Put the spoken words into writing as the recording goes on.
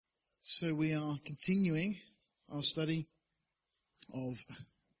So we are continuing our study of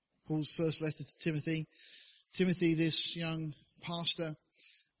Paul's first letter to Timothy. Timothy, this young pastor,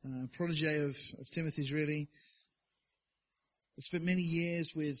 protege of Timothy's really, has spent many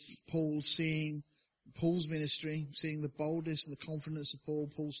years with Paul, seeing Paul's ministry, seeing the boldness and the confidence of Paul,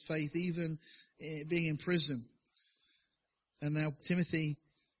 Paul's faith, even being in prison. And now Timothy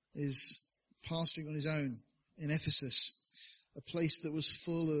is pastoring on his own in Ephesus, a place that was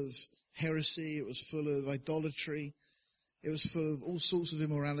full of heresy, it was full of idolatry, it was full of all sorts of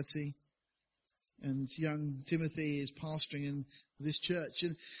immorality. And young Timothy is pastoring in this church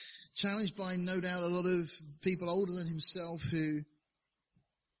and challenged by, no doubt, a lot of people older than himself who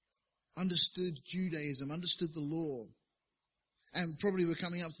understood Judaism, understood the law, and probably were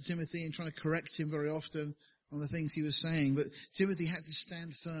coming up to Timothy and trying to correct him very often on the things he was saying. But Timothy had to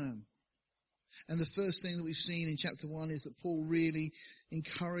stand firm. And the first thing that we've seen in chapter 1 is that Paul really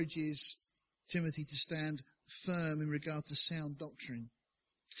encourages Timothy to stand firm in regard to sound doctrine.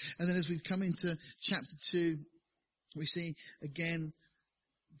 And then as we've come into chapter 2, we see again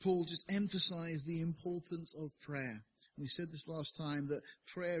Paul just emphasize the importance of prayer. We said this last time, that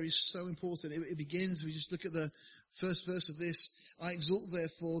prayer is so important. It begins, we just look at the first verse of this. I exhort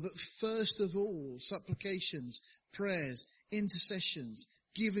therefore that first of all, supplications, prayers, intercessions,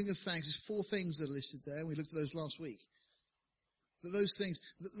 giving of thanks. There's 4 things that are listed there, and we looked at those last week. That those things,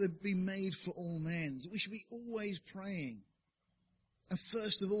 that they'd be made for all men. That we should be always praying. And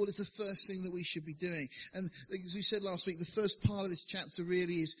first of all, it's the first thing that we should be doing. And as we said last week, the first part of this chapter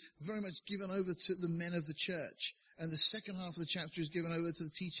really is very much given over to the men of the church. And the second half of the chapter is given over to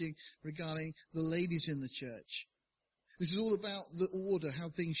the teaching regarding the ladies in the church. This is all about the order, how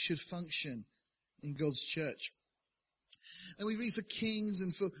things should function in God's church. And we read for kings,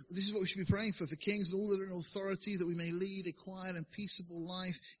 and this is what we should be praying for kings and all that are in authority, that we may lead a quiet and peaceable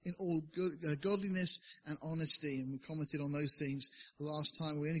life in all godliness and honesty. And we commented on those things last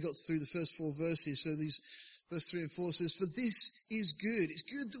time. We only got through the first 4 verses, so these verse 3 and 4 says, for this is good. It's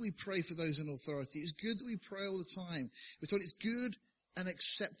good that we pray for those in authority. It's good that we pray all the time. We're told it's good and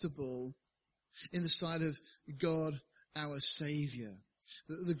acceptable in the sight of God, our Saviour.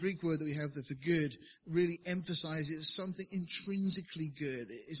 The Greek word that we have there for good really emphasizes something intrinsically good.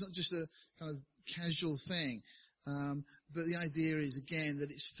 It's not just a kind of casual thing. But the idea is, again, that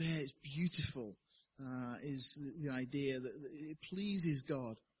it's fair, it's beautiful, is the idea that it pleases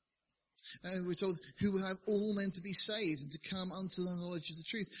God. And we're told, who will have all men to be saved and to come unto the knowledge of the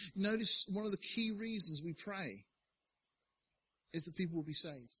truth. Notice one of the key reasons we pray is that people will be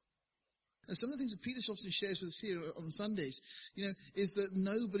saved. And some of the things that Peter often shares with us here on Sundays, is that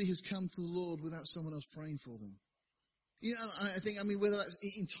nobody has come to the Lord without someone else praying for them. I think, whether that's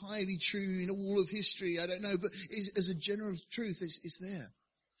entirely true in all of history, I don't know, but as a general truth, it's there.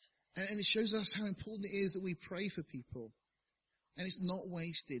 And it shows us how important it is that we pray for people. And it's not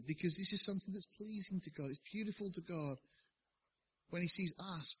wasted, because this is something that's pleasing to God. It's beautiful to God when He sees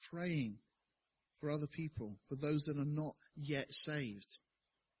us praying for other people, for those that are not yet saved.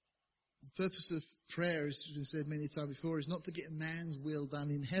 The purpose of prayer, as we've said many times before, is not to get man's will done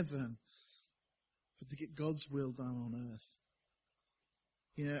in heaven, but to get God's will done on earth.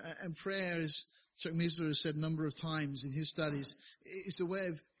 And prayer, as Chuck Misler has said a number of times in his studies, it's a way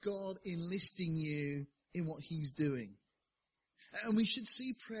of God enlisting you in what He's doing. And we should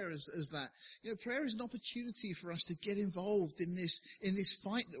see prayer as that. Prayer is an opportunity for us to get involved in this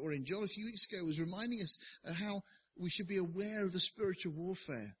fight that we're in. John a few weeks ago was reminding us how we should be aware of the spiritual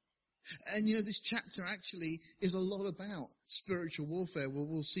warfare. And this chapter actually is a lot about spiritual warfare.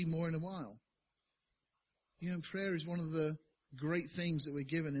 We'll see more in a while. Prayer is one of the great things that we're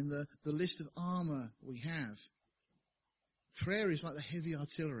given in the list of armor we have. Prayer is like the heavy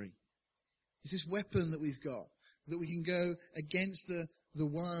artillery. It's this weapon that we've got, that we can go against the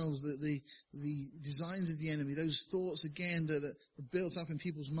wiles, the designs of the enemy, those thoughts again that are built up in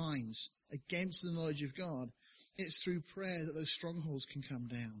people's minds against the knowledge of God. It's through prayer that those strongholds can come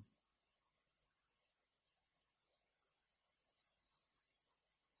down.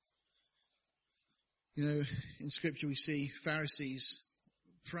 In Scripture we see Pharisees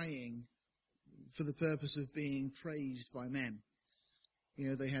praying for the purpose of being praised by men.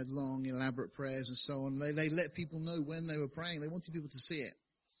 They had long, elaborate prayers and so on. They let people know when they were praying. They wanted people to see it.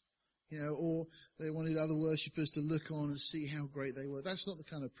 Or they wanted other worshippers to look on and see how great they were. That's not the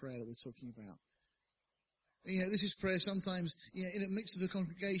kind of prayer that we're talking about. This is prayer sometimes, in a mix of a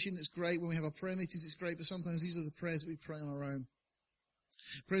congregation, it's great. When we have our prayer meetings, it's great. But sometimes these are the prayers that we pray on our own.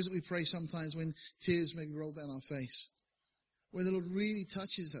 Prayers that we pray sometimes when tears maybe roll down our face. Where the Lord really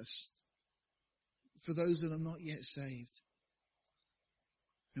touches us for those that are not yet saved.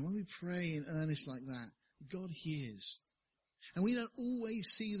 And when we pray in earnest like that, God hears. And we don't always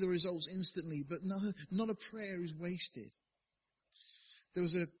see the results instantly, but not a prayer is wasted. There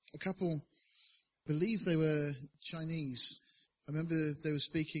was a couple, I believe they were Chinese. I remember they were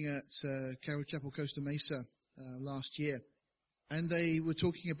speaking at Carroll Chapel, Costa Mesa last year. And they were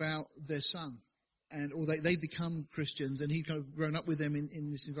talking about their son. Or they'd become Christians, and he'd kind of grown up with them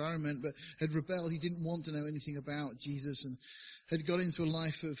in this environment, but had rebelled. He didn't want to know anything about Jesus and had got into a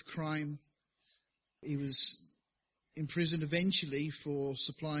life of crime. He was imprisoned eventually for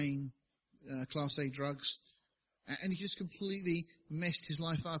supplying Class A drugs. And he just completely messed his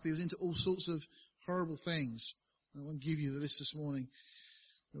life up. He was into all sorts of horrible things. I won't give you the list this morning.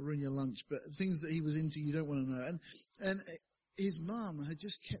 It'll ruin your lunch. But things that he was into you don't want to know. And his mum had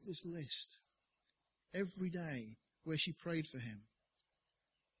just kept this list every day where she prayed for him.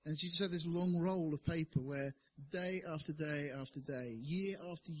 And she just had this long roll of paper where day after day after day, year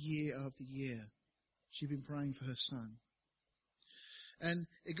after year after year, she'd been praying for her son. And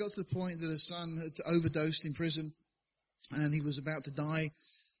it got to the point that her son had overdosed in prison and he was about to die.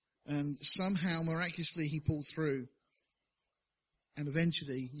 And somehow, miraculously, he pulled through. And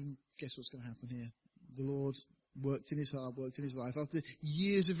eventually, guess what's going to happen here? The Lord worked in his heart, worked in his life. After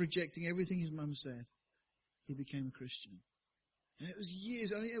years of rejecting everything his mum said, he became a Christian. And it was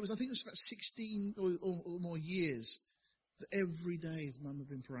years, I think it was about 16 or more years that every day his mum had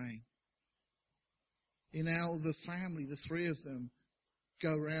been praying. And now the family, the three of them,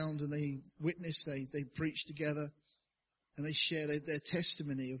 go around and they witness, they preach together, and they share their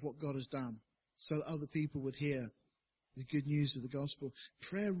testimony of what God has done so that other people would hear the good news of the gospel.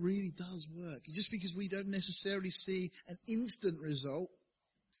 Prayer really does work. Just because we don't necessarily see an instant result.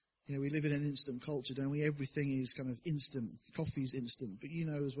 You know, we live in an instant culture, don't we? Everything is kind of instant. Coffee's instant. But you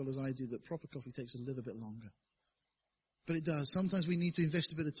know as well as I do that proper coffee takes a little bit longer. But it does. Sometimes we need to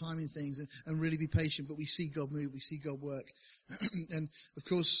invest a bit of time in things and really be patient, but we see God move, we see God work. And of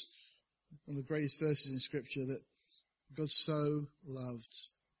course, one of the greatest verses in Scripture, that God so loved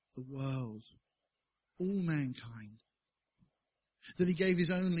the world, all mankind, that he gave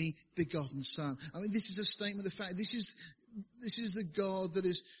his only begotten Son. I mean, this is a statement of fact. This is the God that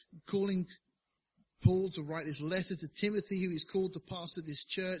is calling Paul to write this letter to Timothy, who is called to pastor this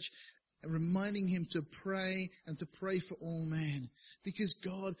church, and reminding him to pray and to pray for all men, because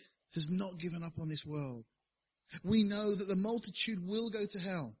God has not given up on this world. We know that the multitude will go to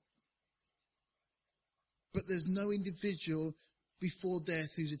hell, but there's no individual before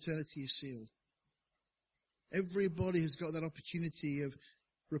death whose eternity is sealed. Everybody has got that opportunity of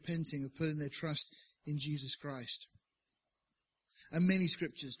repenting, of putting their trust in Jesus Christ. And many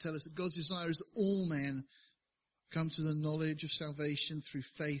scriptures tell us that God's desire is that all men come to the knowledge of salvation through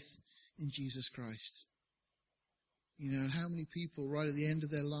faith in Jesus Christ. You know, how many people right at the end of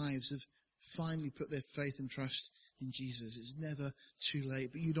their lives have finally put their faith and trust in Jesus? It's never too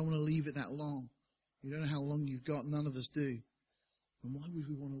late, but you don't want to leave it that long. You don't know how long you've got. None of us do. And why would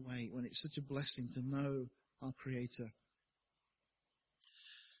we want to wait when it's such a blessing to know our Creator?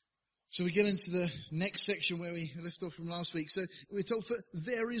 So we get into the next section where we left off from last week. So we're told that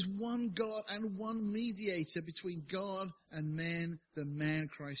there is one God and one mediator between God and men, the man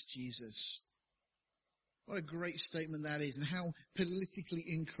Christ Jesus. What a great statement that is, and how politically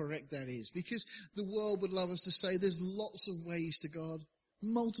incorrect that is. Because the world would love us to say there's lots of ways to God,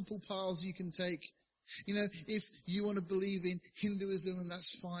 multiple paths you can take. You know, if you want to believe in Hinduism, and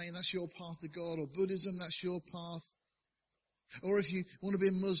that's fine, that's your path to God, or Buddhism, that's your path. Or if you want to be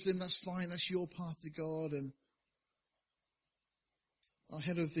a Muslim, that's fine, that's your path to God. And our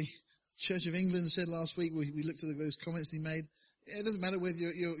head of the Church of England said last week, we looked at those comments he made, it doesn't matter whether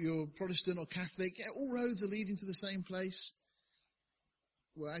you're Protestant or Catholic, all roads are leading to the same place.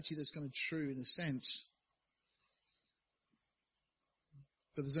 Well, actually that's kind of true in a sense.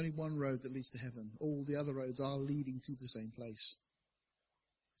 But there's only one road that leads to heaven. All the other roads are leading to the same place.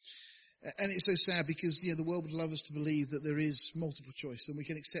 And it's so sad because, the world would love us to believe that there is multiple choice and we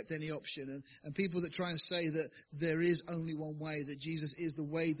can accept any option. And people that try and say that there is only one way, that Jesus is the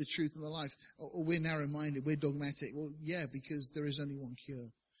way, the truth, and the life, or we're narrow-minded, we're dogmatic. Well, yeah, because there is only one cure.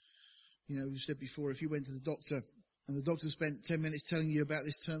 We've said before, if you went to the doctor and the doctor spent 10 minutes telling you about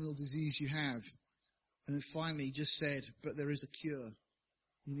this terminal disease you have, and then finally just said, but there is a cure.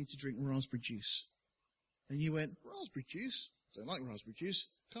 You need to drink raspberry juice. And you went, raspberry juice? Don't like raspberry juice.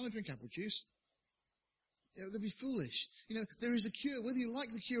 Can't I drink apple juice? They'd be foolish. There is a cure. Whether you like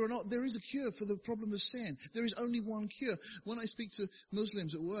the cure or not, there is a cure for the problem of sin. There is only one cure. When I speak to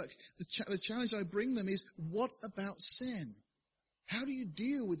Muslims at work, the challenge I bring them is, what about sin? How do you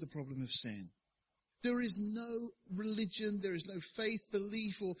deal with the problem of sin? There is no religion, there is no faith,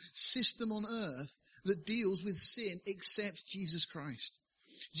 belief, or system on earth that deals with sin except Jesus Christ.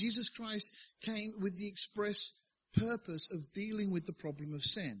 Jesus Christ came with the express purpose of dealing with the problem of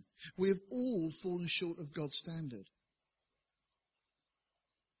sin. We have all fallen short of God's standard.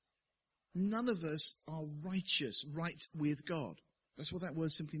 None of us are righteous, right with God. That's what that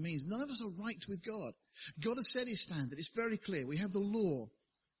word simply means. None of us are right with God. God has set his standard. It's very clear. We have the law.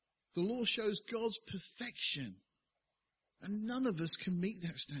 The law shows God's perfection. And none of us can meet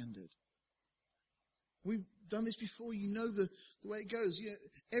that standard. We've done this before. You know the way it goes. You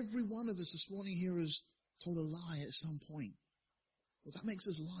know, every one of us this morning here has told a lie at some point. Well, that makes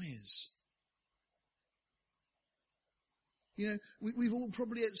us liars. You know, we've all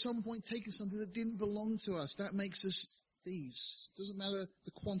probably at some point taken something that didn't belong to us. That makes us thieves. Doesn't matter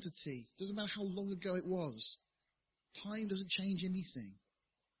the quantity. Doesn't matter how long ago it was. Time doesn't change anything.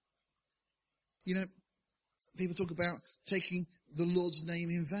 You know, people talk about taking the Lord's name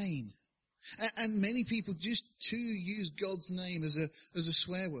in vain. And many people just too use God's name as a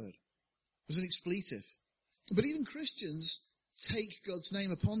swear word, as an expletive. But even Christians take God's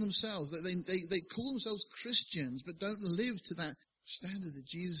name upon themselves. They call themselves Christians, but don't live to that standard that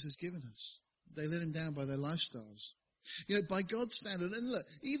Jesus has given us. They let him down by their lifestyles. You know, by God's standard. And look,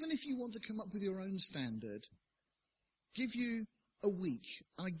 even if you want to come up with your own standard, give you a week,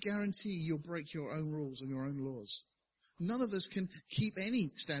 I guarantee you'll break your own rules and your own laws. None of us can keep any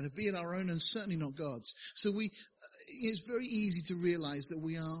standard, be it our own and certainly not God's. So it's very easy to realize that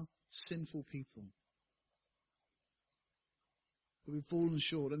we are sinful people. That we've fallen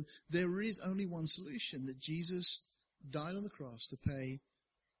short. And there is only one solution, that Jesus died on the cross to pay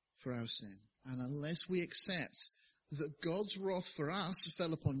for our sin. And unless we accept that God's wrath for us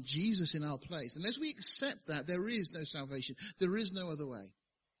fell upon Jesus in our place, unless we accept that, there is no salvation. There is no other way.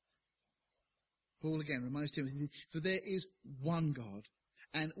 Paul again reminds Timothy, for there is one God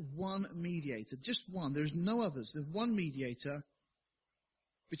and one mediator, just one. There is no others. There's one mediator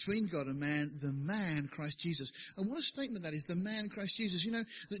between God and man, the man Christ Jesus. And what a statement that is, the man Christ Jesus. You know,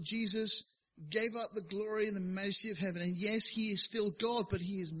 that Jesus gave up the glory and the majesty of heaven. And yes, he is still God, but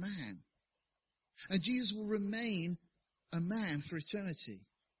he is man. And Jesus will remain a man for eternity.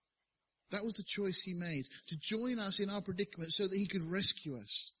 That was the choice he made, to join us in our predicament so that he could rescue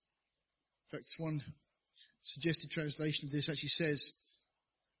us. In fact, one suggested translation of this actually says,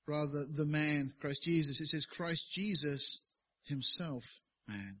 rather, the man, Christ Jesus, it says Christ Jesus himself,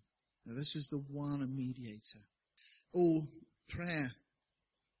 man. Now this is the one mediator. All prayer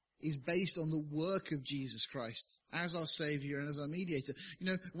is based on the work of Jesus Christ as our Savior and as our mediator. You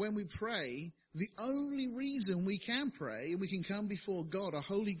know, when we pray, the only reason we can pray and we can come before God, a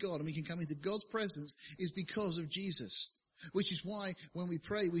holy God, and we can come into God's presence is because of Jesus. Which is why when we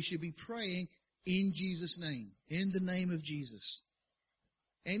pray, we should be praying in Jesus' name, in the name of Jesus.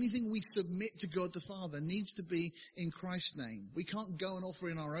 Anything we submit to God the Father needs to be in Christ's name. We can't go and offer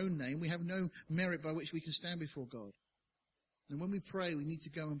in our own name. We have no merit by which we can stand before God. And when we pray, we need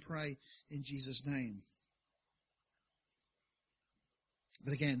to go and pray in Jesus' name.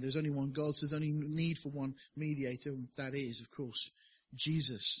 But again, there's only one God, so there's only need for one mediator. That is, of course,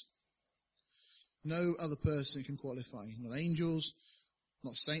 Jesus. No other person can qualify. Not angels,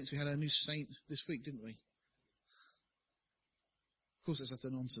 not saints. We had a new saint this week, didn't we? Of course, that's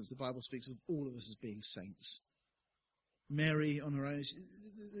utter nonsense. The Bible speaks of all of us as being saints. Mary on her own.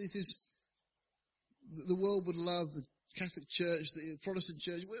 It is, the world would love the Catholic Church, the Protestant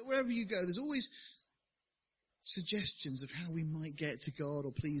Church, wherever you go, there's always suggestions of how we might get to God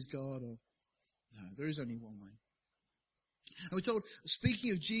or please God. No, there is only one way. And we're told,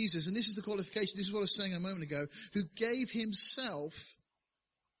 speaking of Jesus, and this is the qualification, this is what I was saying a moment ago, who gave himself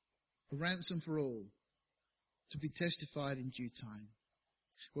a ransom for all to be testified in due time.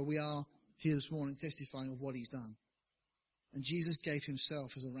 Well, we are here this morning testifying of what he's done. And Jesus gave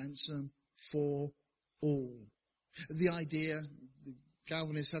himself as a ransom for all. The idea, the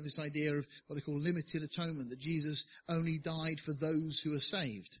Calvinists have this idea of what they call limited atonement, that Jesus only died for those who are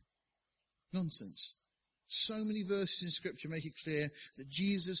saved. Nonsense. So many verses in Scripture make it clear that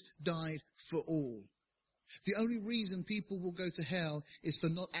Jesus died for all. The only reason people will go to hell is for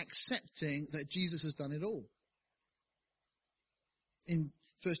not accepting that Jesus has done it all. In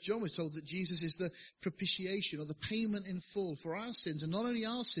 1 John we're told that Jesus is the propitiation, or the payment in full for our sins, and not only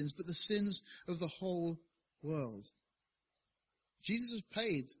our sins, but the sins of the whole world. Jesus has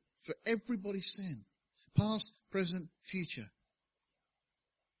paid for everybody's sin, past, present, future.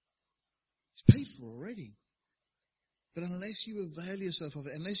 It's paid for already. But unless you avail yourself of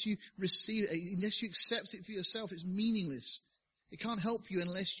it, unless you receive it, unless you accept it for yourself, it's meaningless. It can't help you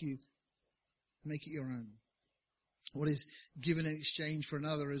unless you make it your own. What is given in exchange for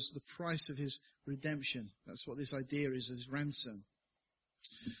another is the price of his redemption. That's what this idea is, his ransom.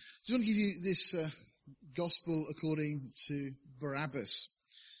 So I want to give you this gospel according to Barabbas.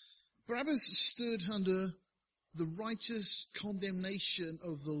 Barabbas stood under the righteous condemnation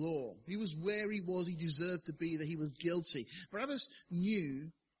of the law. He was where he was, he deserved to be, that he was guilty. Barabbas knew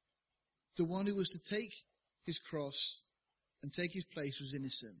the one who was to take his cross and take his place was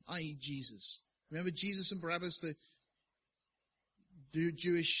innocent, i.e. Jesus. Remember Jesus and Barabbas, the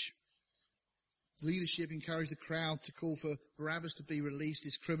Jewish leadership encouraged the crowd to call for Barabbas to be released,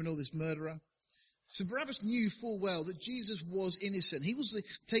 this criminal, this murderer. So Barabbas knew full well that Jesus was innocent. He was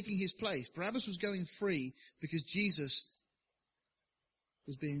taking his place. Barabbas was going free because Jesus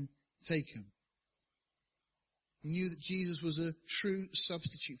was being taken. He knew that Jesus was a true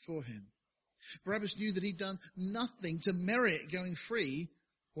substitute for him. Barabbas knew that he'd done nothing to merit going free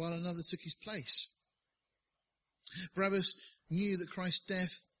while another took his place. Barabbas knew that Christ's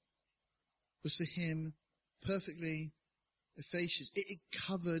death was for him perfectly efficacious. It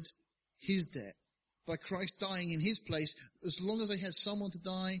covered his debt. By Christ dying in his place, as long as they had someone to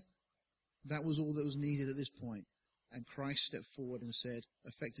die, that was all that was needed at this point. And Christ stepped forward and said,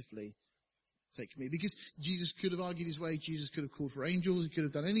 effectively, take me. Because Jesus could have argued his way, Jesus could have called for angels, he could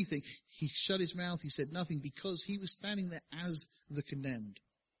have done anything. He shut his mouth, he said nothing, because he was standing there as the condemned.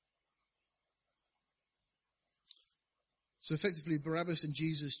 So effectively, Barabbas and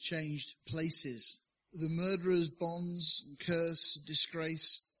Jesus changed places. The murderer's bonds, curse,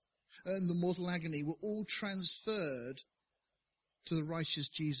 disgrace, and the mortal agony were all transferred to the righteous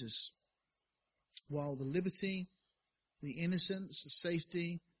Jesus. While the liberty, the innocence, the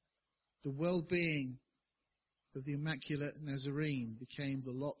safety, the well-being of the Immaculate Nazarene became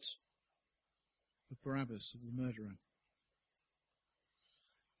the lot of Barabbas, of the murderer.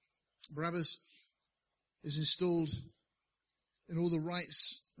 Barabbas is installed in all the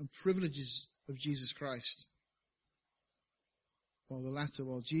rights and privileges of Jesus Christ.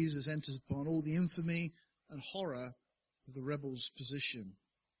 While Jesus enters upon all the infamy and horror of the rebel's position.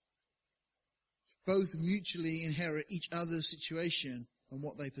 Both mutually inherit each other's situation and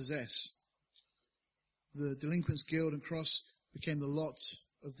what they possess. The delinquent's guild and cross became the lot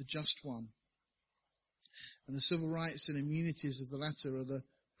of the just one. And the civil rights and immunities of the latter are the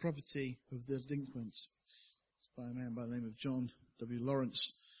property of the delinquent. It's by a man by the name of John W.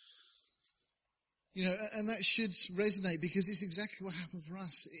 Lawrence. You know, and that should resonate because it's exactly what happened for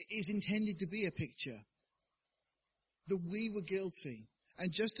us. It is intended to be a picture that we were guilty. And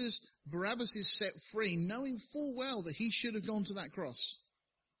just as Barabbas is set free, knowing full well that he should have gone to that cross,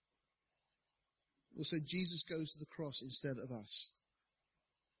 also Jesus goes to the cross instead of us.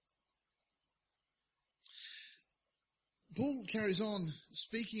 Paul carries on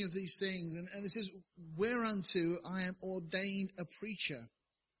speaking of these things, and it says, whereunto I am ordained a preacher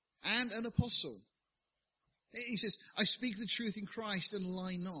and an apostle. He says, I speak the truth in Christ and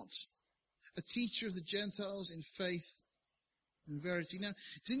lie not. A teacher of the Gentiles in faith and verity. Now,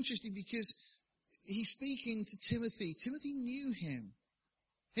 it's interesting because he's speaking to Timothy. Timothy knew him.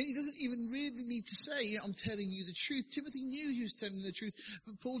 He doesn't even really need to say, I'm telling you the truth. Timothy knew he was telling the truth.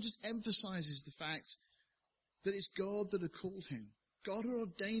 But Paul just emphasizes the fact that it's God that had called him. God had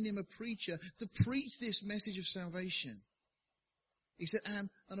ordained him a preacher to preach this message of salvation. He said, and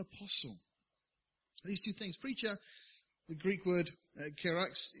an apostle. These two things. Preacher, the Greek word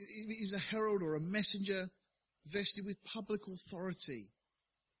kerax, is a herald or a messenger vested with public authority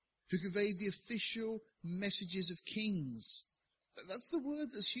who conveyed the official messages of kings. That's the word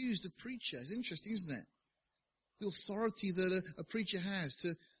that's used, a preacher. It's interesting, isn't it? The authority that a preacher has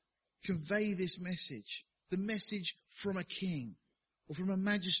to convey this message. The message from a king or from a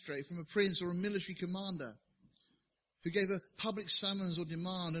magistrate, from a prince or a military commander who gave a public summons or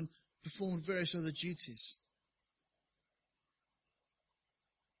demand and performed various other duties.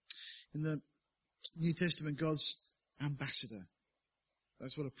 In the New Testament, God's ambassador.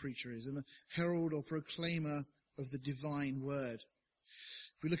 That's what a preacher is. And a herald or proclaimer of the divine word.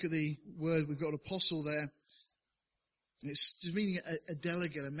 If we look at the word, we've got apostle there. It's just meaning a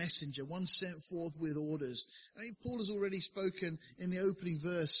delegate, a messenger, one sent forth with orders. I mean, Paul has already spoken in the opening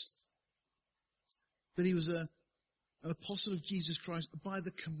verse that he was an apostle of Jesus Christ by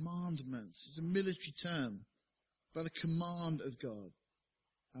the commandments. It's a military term. By the command of God,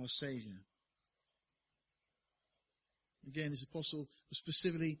 our Saviour. Again, this apostle will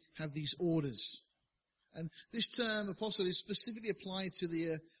specifically have these orders. And this term, apostle, is specifically applied to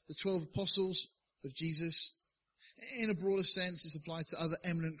the 12 apostles of Jesus. In a broader sense, it's applied to other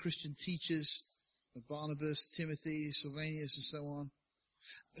eminent Christian teachers, Barnabas, Timothy, Silvanus, and so on.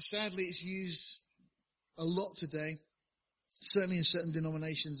 Sadly, it's used a lot today, certainly in certain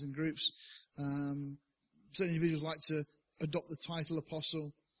denominations and groups. Certain individuals like to adopt the title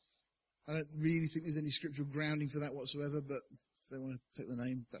apostle. I don't really think there's any scriptural grounding for that whatsoever, but if they want to take the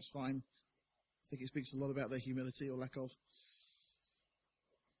name, that's fine. I think it speaks a lot about their humility or lack of.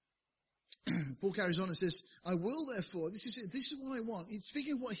 Paul carries on and says, I will therefore, this is what I want. He's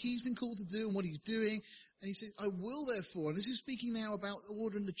speaking of what he's been called to do and what he's doing. And he says, I will therefore, and this is speaking now about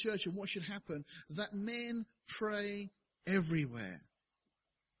order in the church and what should happen, that men pray everywhere.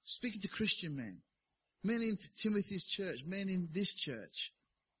 Speaking to Christian men in Timothy's church, men in this church.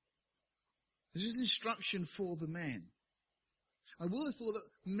 This is instruction for the men. I will therefore that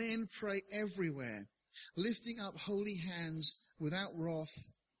men pray everywhere, lifting up holy hands without wrath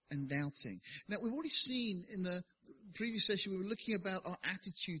and doubting. Now, we've already seen in the previous session, we were looking about our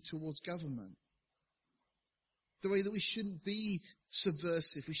attitude towards government. The way that we shouldn't be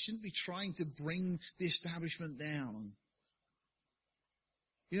subversive. We shouldn't be trying to bring the establishment down.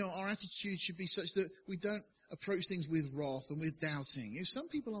 Our attitude should be such that we don't approach things with wrath and with doubting. Some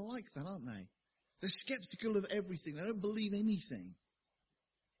people are like that, aren't they? They're skeptical of everything. They don't believe anything.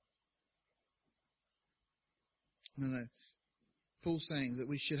 No. Paul's saying that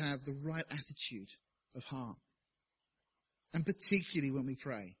we should have the right attitude of heart. And particularly when we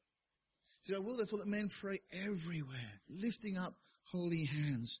pray. He says, I will therefore that men pray everywhere, lifting up holy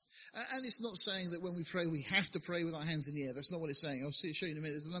hands. And it's not saying that when we pray, we have to pray with our hands in the air. That's not what it's saying. I'll show you in a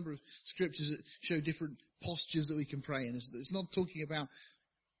minute. There's a number of scriptures that show different postures that we can pray in. It's not talking about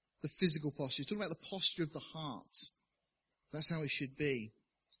the physical posture. It's talking about the posture of the heart. That's how it should be.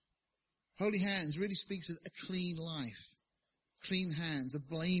 Holy hands really speaks of a clean life. Clean hands, a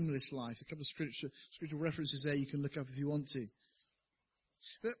blameless life. A couple of scriptural references there you can look up if you want to.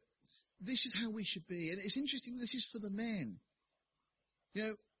 But this is how we should be. And it's interesting, this is for the men.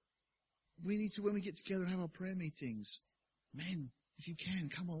 We need to, when we get together and have our prayer meetings, men, if you can,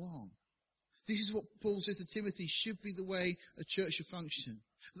 come along. This is what Paul says to Timothy should be the way a church should function.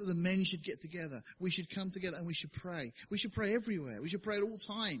 That the men should get together. We should come together and we should pray. We should pray everywhere. We should pray at all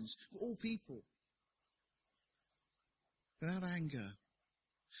times, for all people. Without anger,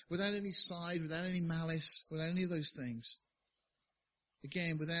 without any side, without any malice, without any of those things.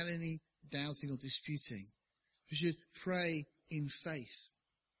 Again, without any doubting or disputing. We should pray in faith.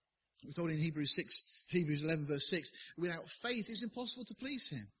 We're told in Hebrews 11 verse 6, without faith it's impossible to please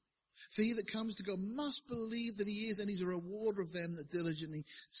him. For he that comes to God must believe that he is, and he's a rewarder of them that diligently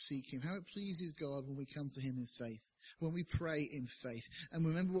seek him. How it pleases God when we come to him in faith, when we pray in faith. And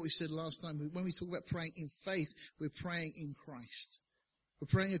remember what we said last time, when we talk about praying in faith, we're praying in Christ. We're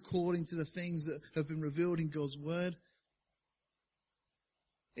praying according to the things that have been revealed in God's word.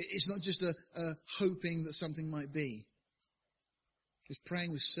 It's not just a hoping that something might be. It's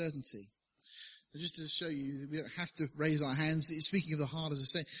praying with certainty. Just to show you, we don't have to raise our hands. Speaking of the heart, as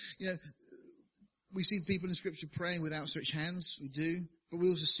I say, we see people in Scripture praying with outstretched hands. We do. But we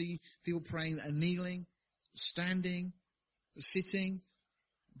also see people praying that are kneeling, standing, sitting,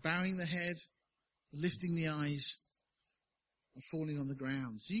 bowing the head, lifting the eyes, and falling on the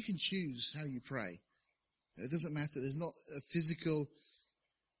ground. So you can choose how you pray. It doesn't matter. There's not a physical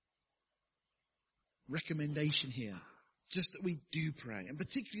recommendation here. Just that we do pray, and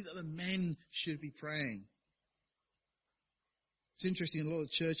particularly that the men should be praying. It's interesting in a lot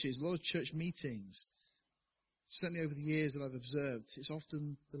of churches, a lot of church meetings, certainly over the years that I've observed, it's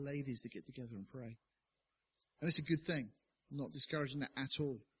often the ladies that get together and pray. And it's a good thing. I'm not discouraging that at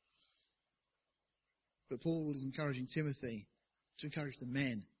all. But Paul is encouraging Timothy to encourage the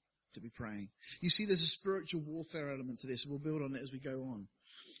men to be praying. You see, there's a spiritual warfare element to this, and we'll build on it as we go on.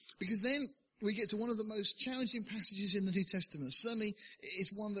 Because then we get to one of the most challenging passages in the New Testament. Certainly,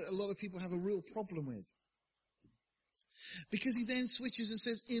 it's one that a lot of people have a real problem with. Because he then switches and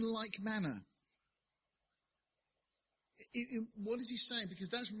says, in like manner. What is he saying? Because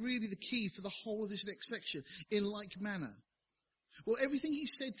that's really the key for the whole of this next section. In like manner. Well, everything he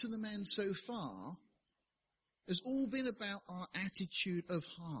said to the men so far has all been about our attitude of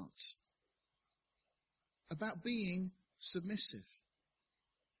heart. About being submissive.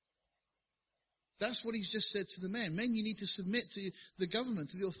 That's what he's just said to the men. Men, you need to submit to the government,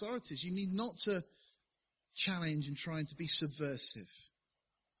 to the authorities. You need not to challenge and try to be subversive.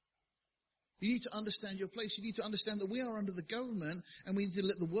 You need to understand your place. You need to understand that we are under the government, and we need to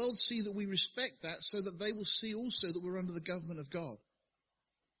let the world see that we respect that, so that they will see also that we're under the government of God.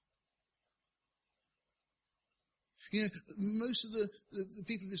 Most of the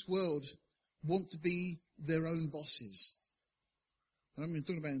people in this world want to be their own bosses. And I'm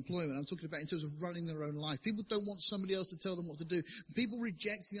talking about employment. I'm talking about in terms of running their own life. People don't want somebody else to tell them what to do. People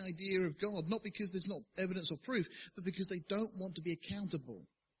reject the idea of God, not because there's not evidence or proof, but because they don't want to be accountable.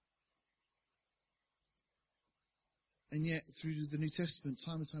 And yet, through the New Testament,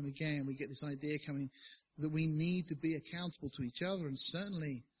 time and time again, we get this idea coming that we need to be accountable to each other, and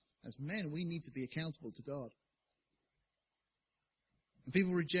certainly, as men, we need to be accountable to God. And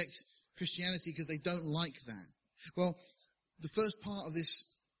people reject Christianity because they don't like that. Well, the first part of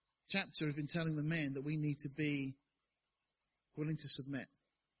this chapter has been telling the men that we need to be willing to submit.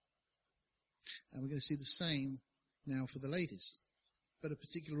 And we're going to see the same now for the ladies. But a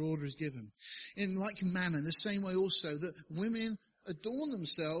particular order is given. In like manner, in the same way also, that women adorn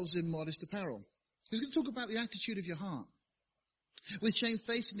themselves in modest apparel. He's going to talk about the attitude of your heart. With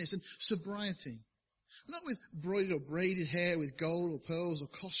shamefacedness and sobriety. Not with broidered or braided hair, with gold or pearls or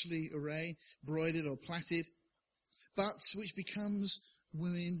costly array, broidered or plaited, but which becomes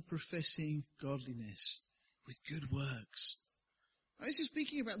women professing godliness with good works. Now, this is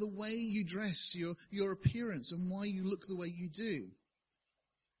speaking about the way you dress, your appearance, and why you look the way you do.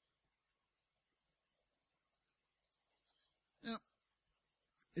 Now,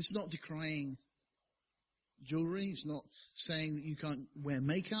 it's not decrying jewelry. It's not saying that you can't wear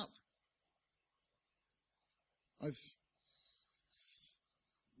makeup.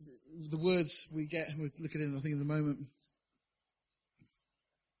 The words we get, we'll look at it I think in a moment.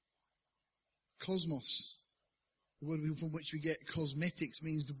 Cosmos, the word from which we get cosmetics,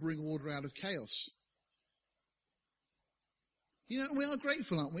 means to bring order out of chaos. You know, we are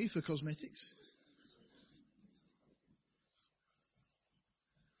grateful, aren't we, for cosmetics?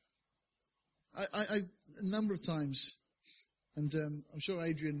 I a number of times, and I'm sure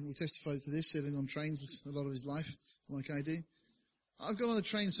Adrian will testify to this, sitting on trains a lot of his life, like I do. I've gone on a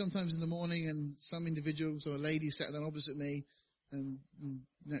train sometimes in the morning, and some individuals or a lady sat down opposite me, and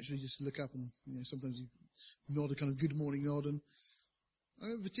naturally just look up and, sometimes you nod a kind of good morning nod. And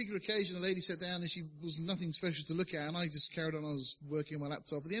on a particular occasion, a lady sat down and she was nothing special to look at, and I just carried on. I was working on my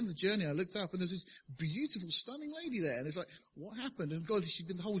laptop. At the end of the journey, I looked up and there's this beautiful, stunning lady there, and it's like, what happened? And God,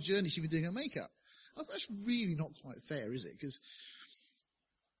 the whole journey she'd been doing her makeup. I thought, that's really not quite fair, is it? Because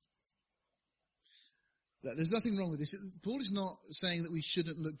there's nothing wrong with this. Paul is not saying that we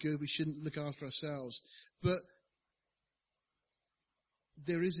shouldn't look good, we shouldn't look after ourselves, but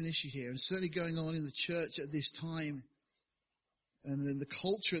there is an issue here, and certainly going on in the church at this time, and in the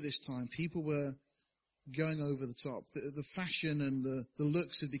culture at this time, people were going over the top. The fashion and the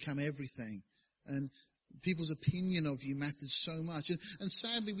looks had become everything, and people's opinion of you mattered so much. And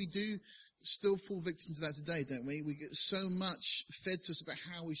sadly, we do still fall victim to that today, don't we? We get so much fed to us about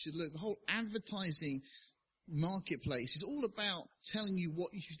how we should look. The whole advertising marketplace is all about telling you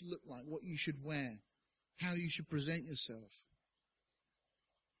what you should look like, what you should wear, how you should present yourself.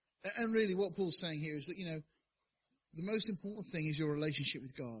 And really what Paul's saying here is that, the most important thing is your relationship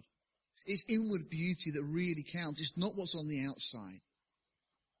with God. It's inward beauty that really counts. It's not what's on the outside.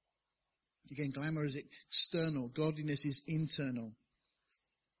 Again, glamour is external. Godliness is internal.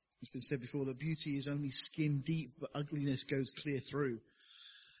 It's been said before that beauty is only skin deep, but ugliness goes clear through.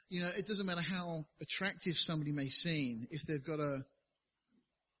 It doesn't matter how attractive somebody may seem if they've got an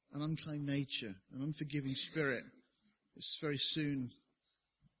unkind nature, an unforgiving spirit. It's very soon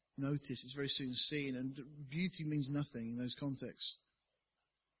noticed, it's very soon seen, and beauty means nothing in those contexts.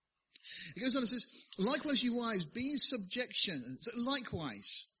 It goes on and says, likewise you wives, be in subjection.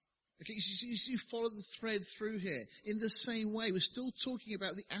 Likewise. Okay, you follow the thread through here. In the same way, we're still talking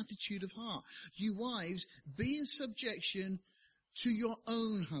about the attitude of heart. You wives, be in subjection to your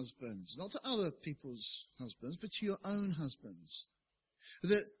own husbands, not to other people's husbands, but to your own husbands.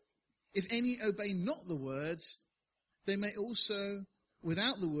 That if any obey not the word, they may also,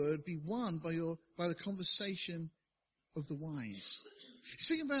 without the word, be won by the conversation of the wives. He's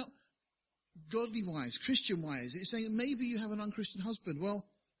speaking about godly wives, Christian wives. It's saying maybe you have an unchristian husband. Well,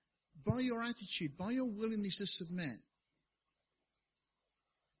 by your attitude, by your willingness to submit,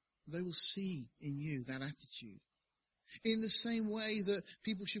 they will see in you that attitude. In the same way that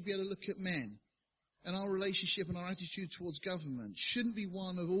people should be able to look at men, and our relationship and our attitude towards government shouldn't be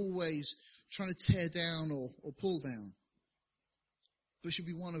one of always trying to tear down or pull down, but should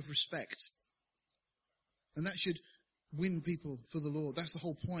be one of respect. And that should win people for the Lord. That's the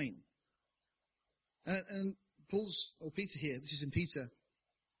whole point. And Peter here, this is in Peter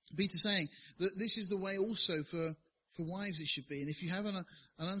saying that this is the way also for wives it should be. And if you have an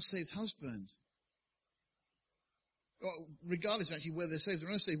unsaved husband, regardless of actually whether they're saved or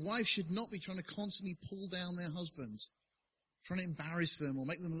unsaved, wives should not be trying to constantly pull down their husbands, trying to embarrass them or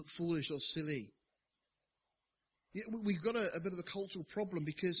make them look foolish or silly. Yeah, we've got a bit of a cultural problem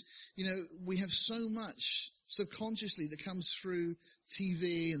because, we have so much subconsciously that comes through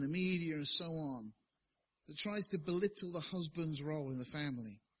TV and the media and so on that tries to belittle the husband's role in the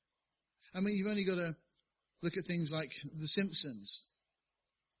family. I mean, you've only got to look at things like The Simpsons,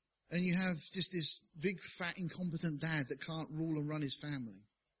 and you have just this big, fat, incompetent dad that can't rule and run his family.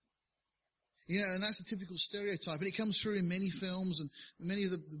 And that's a typical stereotype, and it comes through in many films and many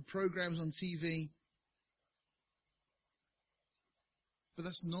of the programs on TV. But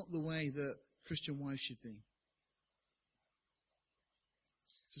that's not the way that Christian wives should be.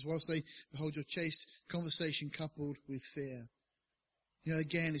 It says, whilst they behold your chaste conversation coupled with fear.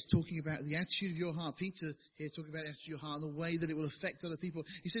 Again, it's talking about the attitude of your heart. Peter here talking about the attitude of your heart and the way that it will affect other people.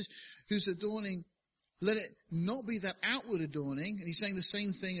 He says, whose adorning, let it not be that outward adorning. And he's saying the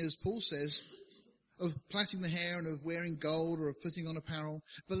same thing as Paul says, of plaiting the hair and of wearing gold or of putting on apparel.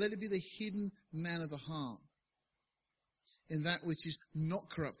 But let it be the hidden man of the heart, in that which is not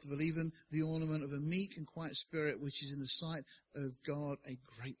corruptible, even the ornament of a meek and quiet spirit, which is in the sight of God a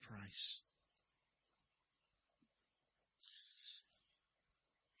great price.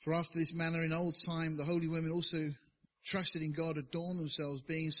 For after this manner in old time, the holy women also trusted in God, adorned themselves,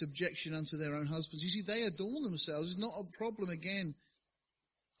 being in subjection unto their own husbands. You see, they adorn themselves. It's not a problem again.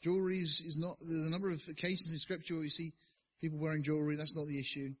 Jewelry is not, there's a number of occasions in Scripture where we see people wearing jewelry. That's not the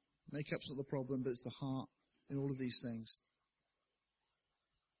issue. Makeup's not the problem, but it's the heart in all of these things.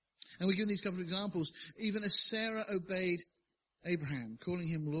 And we give these couple of examples. Even as Sarah obeyed Abraham, calling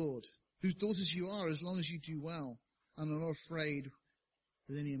him Lord, whose daughters you are, as long as you do well and are not afraid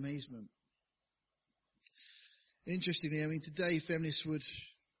with any amazement. Interestingly, today feminists would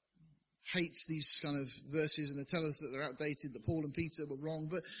hate these kind of verses and they tell us that they're outdated, that Paul and Peter were wrong.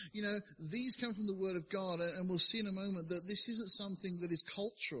 But, these come from the Word of God, and we'll see in a moment that this isn't something that is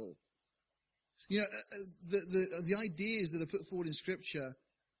cultural. The ideas that are put forward in Scripture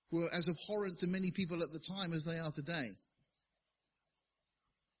were as abhorrent to many people at the time as they are today.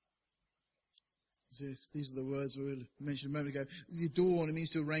 So these are the words we mentioned a moment ago. The adorn, it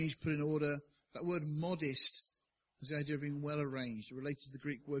means to arrange, put in order. That word modest is the idea of being well arranged. It relates to the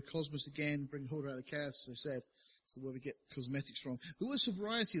Greek word cosmos again, bring order out of chaos, as I said. It's the word we get cosmetics from. The word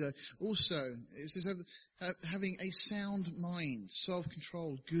sobriety, though, also, it says having a sound mind,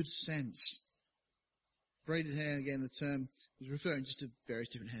 self-control, good sense. Braided hair, again, the term was referring just to various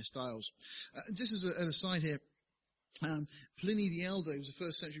different hairstyles. Just as an aside here, Pliny the Elder, who was a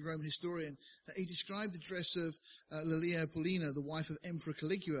 1st century Roman historian, he described the dress of Laelia Paulina, the wife of Emperor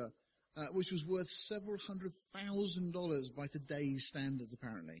Caligula, which was worth several $100,000 by today's standards,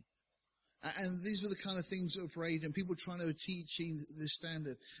 apparently. And these were the kind of things that were paraded, and people trying to achieve this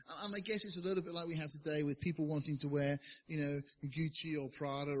standard. And I guess it's a little bit like we have today with people wanting to wear, Gucci or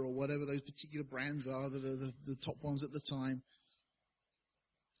Prada or whatever those particular brands are that are the top ones at the time.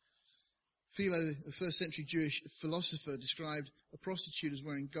 Philo, a 1st century Jewish philosopher, described a prostitute as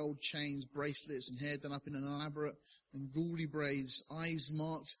wearing gold chains, bracelets, and hair done up in an elaborate and gaudy braids, eyes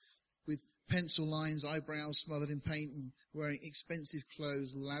marked with pencil lines, eyebrows smothered in paint, and wearing expensive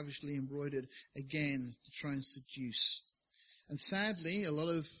clothes, lavishly embroidered, again, to try and seduce. And sadly, a lot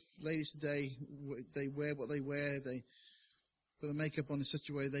of ladies today, they wear what they wear, they put the makeup on in such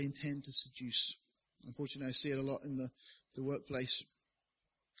a way they intend to seduce. Unfortunately, I see it a lot in the workplace.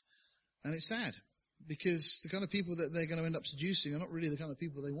 And it's sad, because the kind of people that they're going to end up seducing are not really the kind of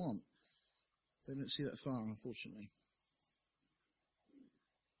people they want. They don't see that far, unfortunately.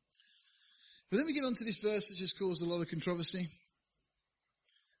 But then we get on to this verse that just caused a lot of controversy.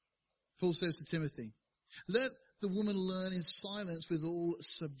 Paul says to Timothy, let the woman learn in silence with all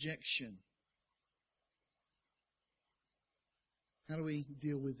subjection. How do we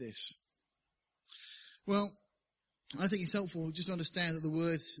deal with this? Well, I think it's helpful just to understand that the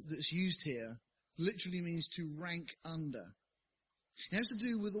word that's used here literally means to rank under. It has to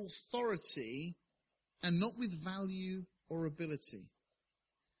do with authority and not with value or ability.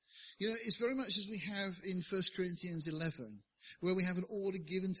 It's very much as we have in 1 Corinthians 11, where we have an order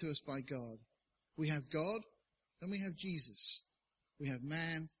given to us by God. We have God and we have Jesus. We have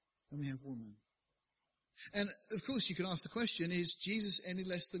man and we have woman. And of course you can ask the question, is Jesus any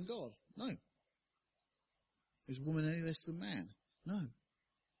less than God? No. Is woman any less than man? No.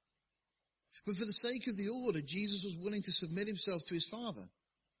 But for the sake of the order, Jesus was willing to submit himself to his Father.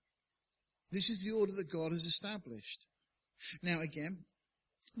 This is the order that God has established. Now again,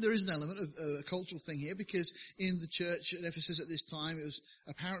 there is an element of a cultural thing here, because in the church at Ephesus at this time, it was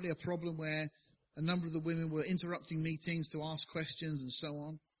apparently a problem where a number of the women were interrupting meetings to ask questions and so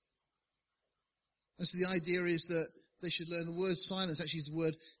on. And so the idea is that they should learn the word silence, actually is the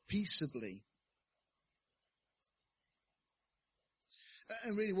word peaceably.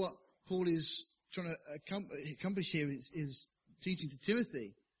 And really what Paul is trying to accomplish here is teaching to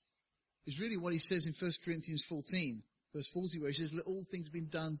Timothy is really what he says in 1 Corinthians 14, verse 40, where he says, let all things be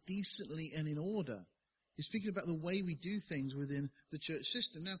done decently and in order. He's speaking about the way we do things within the church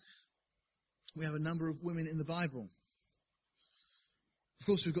system. Now, we have a number of women in the Bible. Of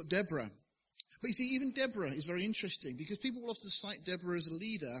course, we've got Deborah. But you see, even Deborah is very interesting because people will often cite Deborah as a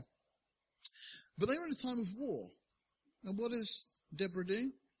leader, but they were in a time of war. And what does Deborah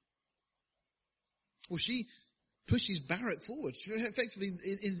do? Well, she pushes Barak forward. She effectively,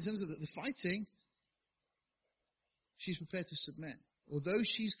 in terms of the fighting, she's prepared to submit. Although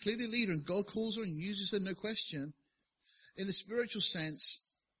she's clearly a leader and God calls her and uses her, no question, in a spiritual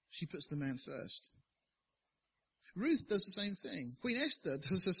sense, she puts the man first. Ruth does the same thing. Queen Esther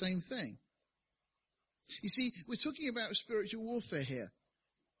does the same thing. You see, we're talking about spiritual warfare here.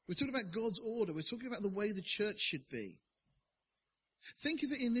 We're talking about God's order. We're talking about the way the church should be. Think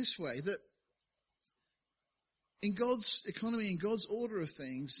of it in this way, that in God's economy, in God's order of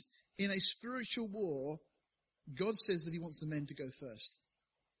things, in a spiritual war, God says that he wants the men to go first.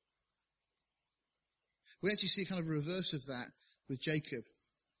 We actually see a kind of reverse of that with Jacob.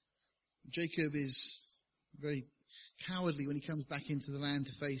 Jacob is very cowardly when he comes back into the land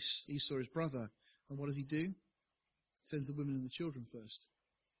to face Esau, his brother. And what does he do? Sends the women and the children first.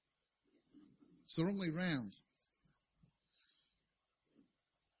 It's the wrong way round.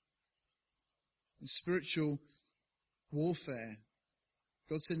 In spiritual warfare,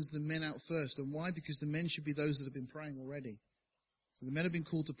 God sends the men out first. And why? Because the men should be those that have been praying already. So the men have been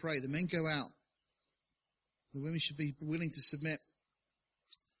called to pray. The men go out. The women should be willing to submit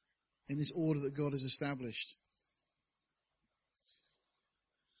in this order that God has established.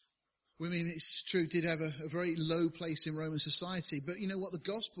 Women, it's true, did have a very low place in Roman society. But you know what? The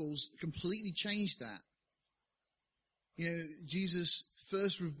Gospels completely changed that. You know, Jesus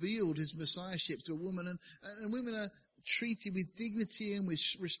first revealed his messiahship to a woman, and women are treated with dignity and with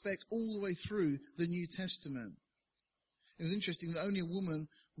respect all the way through the New Testament. It was interesting that only a woman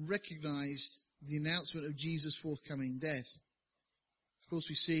recognized the announcement of Jesus' forthcoming death. Of course,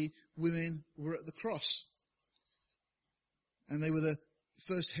 we see women were at the cross, and they were the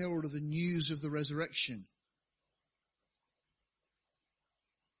first herald of the news of the resurrection.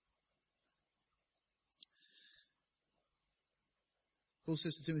 Paul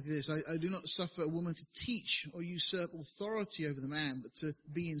says to Timothy this, I do not suffer a woman to teach or usurp authority over the man, but to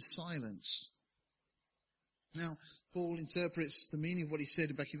be in silence. Now, Paul interprets the meaning of what he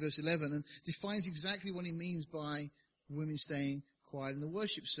said back in verse 11 and defines exactly what he means by women staying quiet in the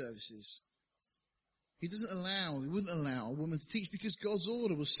worship services. He wouldn't allow a woman to teach because God's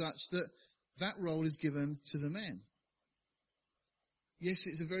order was such that that role is given to the men. Yes,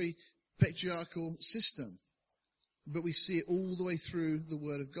 it's a very patriarchal system, but we see it all the way through the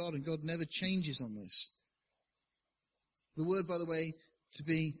Word of God, and God never changes on this. The word, by the way, to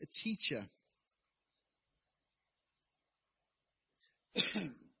be a teacher.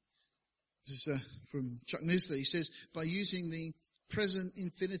 This is from Chuck Nisley. He says, by using the present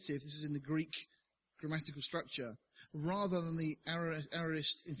infinitive, this is in the Greek grammatical structure, rather than the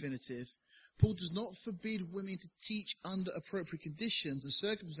aorist infinitive, Paul does not forbid women to teach under appropriate conditions and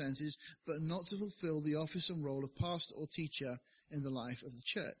circumstances, but not to fulfill the office and role of pastor or teacher in the life of the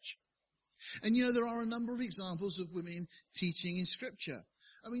church. And you know, there are a number of examples of women teaching in Scripture.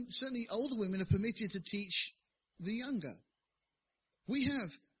 I mean, certainly older women are permitted to teach the younger. We have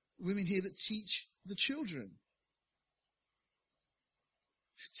women here that teach the children.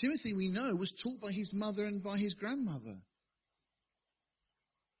 Timothy, we know, was taught by his mother and by his grandmother.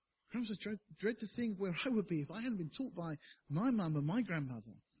 I dread to think where I would be if I hadn't been taught by my mum and my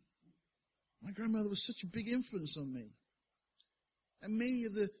grandmother. My grandmother was such a big influence on me. And many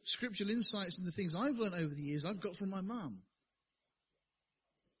of the scriptural insights and the things I've learned over the years, I've got from my mum.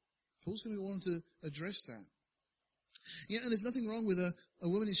 Paul's going to go on to address that. Yeah, and there's nothing wrong with a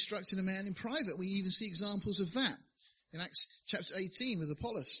woman instructing a man in private. We even see examples of that in Acts chapter 18 with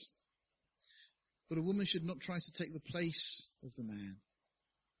Apollos. But a woman should not try to take the place of the man.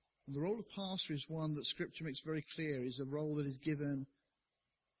 And the role of pastor is one that Scripture makes very clear is a role that is given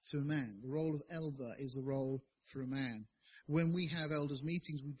to a man. The role of elder is the role for a man. When we have elders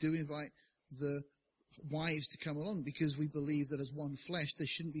meetings, we do invite the wives to come along because we believe that as one flesh, there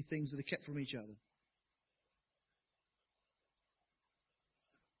shouldn't be things that are kept from each other.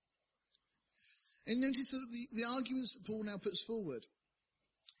 And notice that the arguments that Paul now puts forward.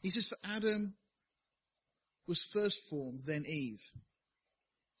 He says, for Adam was first formed, then Eve.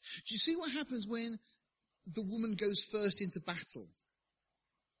 Do you see what happens when the woman goes first into battle?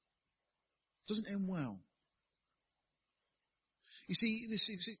 It doesn't end well. You see, this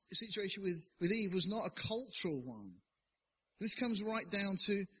situation with Eve was not a cultural one. This comes right down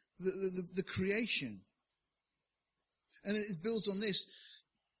to the creation. And it builds on this.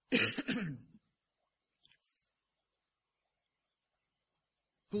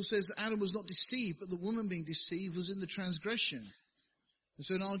 Paul says that Adam was not deceived, but the woman being deceived was in the transgression. And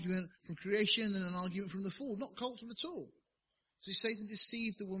so an argument from creation and an argument from the fall, not cultural at all. So Satan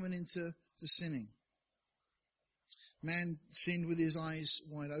deceived the woman into sinning. Man sinned with his eyes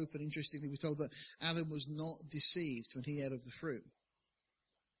wide open. Interestingly, we're told that Adam was not deceived when he ate of the fruit.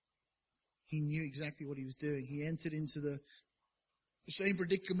 He knew exactly what he was doing. He entered into the same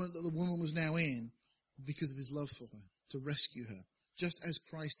predicament that the woman was now in because of his love for her, to rescue her, just as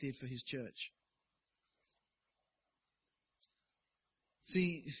Christ did for his church.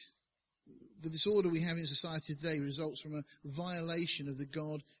 See, the disorder we have in society today results from a violation of the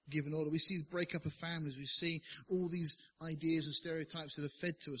God-given order. We see the breakup of families. We see all these ideas and stereotypes that are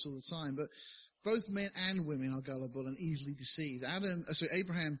fed to us all the time. But both men and women are gullible and easily deceived.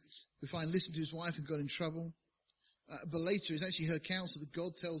 Abraham, we find, listened to his wife and got in trouble. But later, he's actually heard counsel that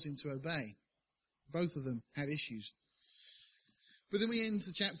God tells him to obey. Both of them had issues. But then we end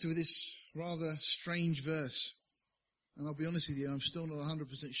the chapter with this rather strange verse. And I'll be honest with you, I'm still not 100%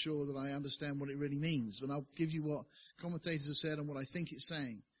 sure that I understand what it really means. But I'll give you what commentators have said and what I think it's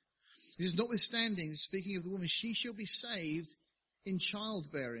saying. It says, notwithstanding, speaking of the woman, she shall be saved in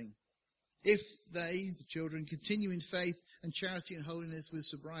childbearing, if they, the children, continue in faith and charity and holiness with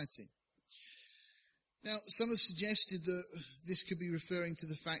sobriety. Now, some have suggested that this could be referring to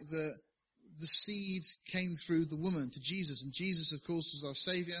the fact that the seed came through the woman to Jesus. And Jesus, of course, was our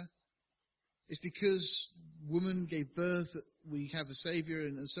Saviour. It's because woman gave birth that we have a Saviour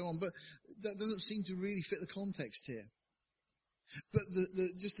and so on. But that doesn't seem to really fit the context here. But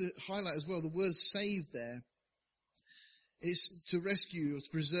just to highlight as well, the word saved there is to rescue or to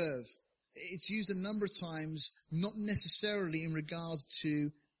preserve. It's used a number of times, not necessarily in regards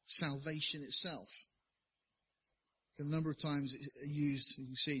to salvation itself. A number of times it's used, you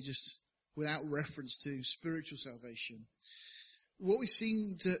can see, just without reference to spiritual salvation. What we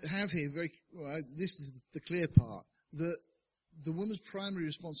seem to have here, this is the clear part, that the woman's primary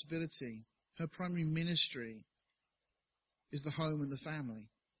responsibility, her primary ministry, is the home and the family.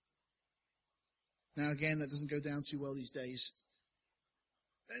 Now again, that doesn't go down too well these days.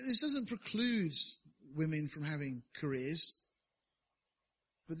 This doesn't preclude women from having careers,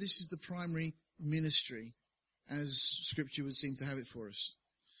 but this is the primary ministry, as Scripture would seem to have it for us.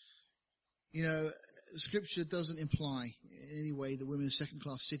 You know, Scripture doesn't imply in any way that women are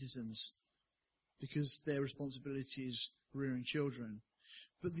second-class citizens because their responsibility is rearing children.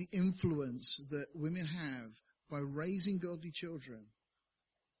 But the influence that women have by raising godly children,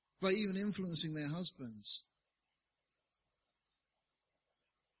 by even influencing their husbands.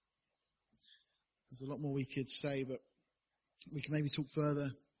 There's a lot more we could say, but we can maybe talk further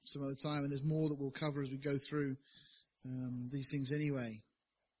some other time, and there's more that we'll cover as we go through these things anyway.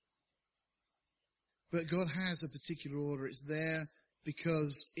 But God has a particular order. It's there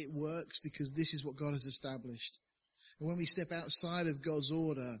because it works, because this is what God has established. And when we step outside of God's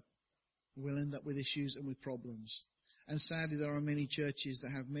order, we'll end up with issues and with problems. And sadly, there are many churches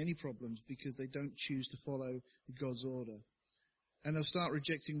that have many problems because they don't choose to follow God's order. And they'll start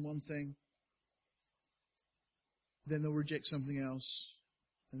rejecting one thing, then they'll reject something else,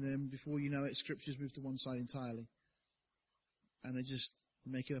 and then before you know it, Scripture's moved to one side entirely. And they just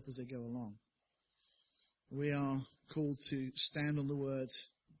make it up as they go along. We are called to stand on the Word,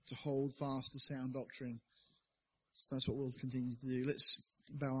 to hold fast to sound doctrine. So that's what we'll continue to do. Let's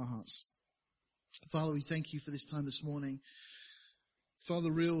bow our hearts. Father, we thank you for this time this morning. Father,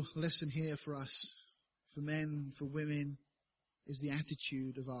 the real lesson here for us, for men, for women, is the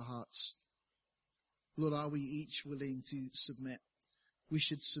attitude of our hearts. Lord, are we each willing to submit? We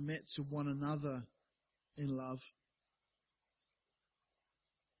should submit to one another in love.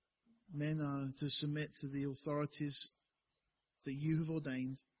 Men are to submit to the authorities that you have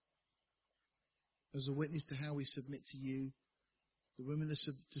ordained as a witness to how we submit to you. The women are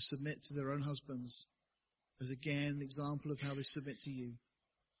to submit to their own husbands as again an example of how they submit to you.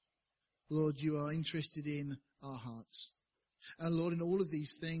 Lord, you are interested in our hearts. And Lord, in all of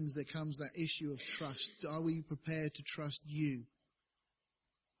these things there comes that issue of trust. Are we prepared to trust you?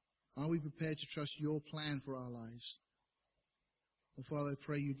 Are we prepared to trust your plan for our lives? And Father, I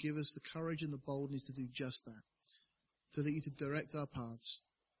pray you give us the courage and the boldness to do just that. To let you to direct our paths.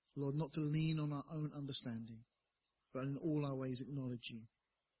 Lord, not to lean on our own understanding, but in all our ways acknowledge you.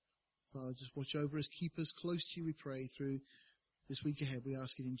 Father, just watch over us. Keep us close to you, we pray, through this week ahead. We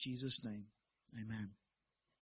ask it in Jesus' name. Amen.